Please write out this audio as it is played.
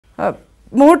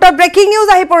মুহূৰ্তত breaking news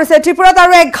আহি পৰিছে ত্ৰিপুৰাত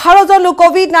আৰু 11 জন লোক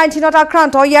কোভিড-19ত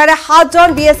আক্ৰান্ত ইয়াৰে 7 জন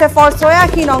BSFৰ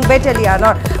 86 নং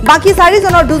বেটেলিয়নৰ বাকি 4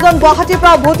 জনৰ 2 জন গুৱাহাটীৰ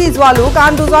পৰা উভতি যোৱা লোক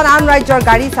আন 2 জন আন ৰাজ্যৰ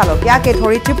গাড়ী চালক ইয়াকে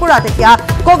ধৰি ত্ৰিপুৰাত এতিয়া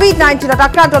কোভিড-19ত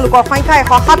আক্ৰান্ত লোকৰ সংখ্যা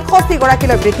 167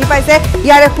 গৰাকীলৈ বৃদ্ধি পাইছে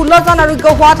ইয়াৰে 16 জন আৰোগ্য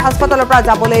হোৱাত হাস্পতালৰ পৰা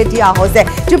যাবলৈ দিয়া হৈছে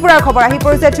ত্ৰিপুৰাৰ খবৰ আহি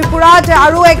পৰিছে ত্ৰিপুৰাত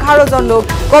আৰু 11 জন লোক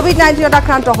কোভিড-19ত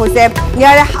আক্ৰান্ত হৈছে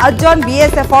ইয়াৰে 7 জন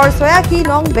BSFৰ 86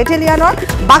 নং বেটেলিয়নৰ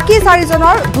বাকি 4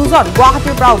 জনৰ 2 জন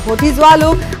গুৱাহাটীৰ পৰা উভতি যোৱা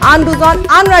লোক আন 2 জন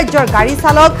আন ৰাজ্যৰ গাড়ী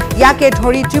চালক ইয়াকে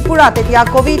ধৰি ত্ৰিপুৰাত এতিয়া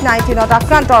কোভিড-19ত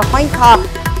আক্ৰান্তৰ সংখ্যা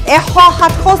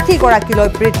 167 গৰাকীলৈ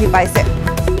বৃদ্ধি পাইছে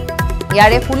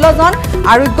ইয়াৰে 16 জন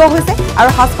আৰোগ্য হৈছে আৰু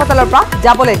হাস্পতালৰ পৰা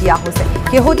যাবলৈ দিয়া হৈছে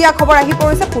কেহুদিয়া খবৰ আহি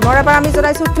পৰিছে পুনৰ এবাৰ আমি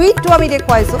জনাইছো টুইটটো আমি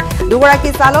দেখুৱাইছো দুগৰাকী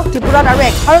চালক ত্ৰিপুৰাত আৰু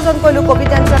 11 জন কৈলো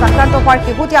কোভিড-19ত আক্ৰান্ত হোৱাৰ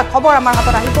কেহুদিয়া খবৰ আমাৰ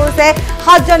হাতত আহি পৰিছে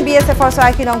 7 জন BSFৰ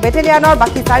 86 নং বেটেলিয়নৰ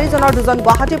বাকি 4 জনৰ 2 জন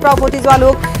গুৱাহাটীৰ পৰা উভতি যোৱা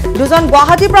লোক 2 জন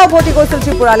গুৱাহাটীৰ পৰা উভতি গৈছিল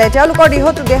ত্ৰিপুৰালৈ তেওঁলোকৰ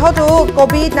দেহতো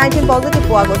কোভিড-19 পজিটিভ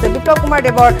পোৱা গৈছে বিপ্লৱ কুমাৰ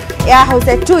দেৱৰ এয়া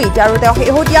হৈছে টুইট আৰু তেওঁ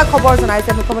কেহুদিয়া খবৰ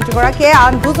জনাইছে মুখ্যমন্ত্ৰীগৰাকীয়ে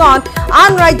আন 2 জন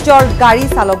আন ৰাজ্যৰ গাড়ী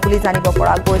চালক বুলি জানিব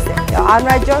পৰা গৈছে আন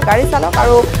ৰাজ্যৰ গাড়ী চালক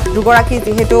আৰু দুগৰাকী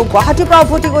যেহেতু গুৱাহাটীৰ পৰা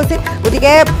উভতি গৈছিল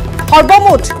গতিকে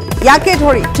সৰ্বমুঠ ইয়াকে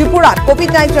ধৰি ত্ৰিপুৰাত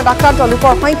কোভিড-19ত আক্ৰান্ত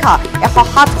লোকৰ সংখ্যা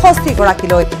 167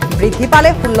 গৰাকীলৈ বৃদ্ধি পালে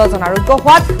 16 জন আৰোগ্য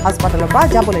হোৱাত হাস্পতালৰ পৰা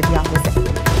যাবলৈ দিয়া হৈছে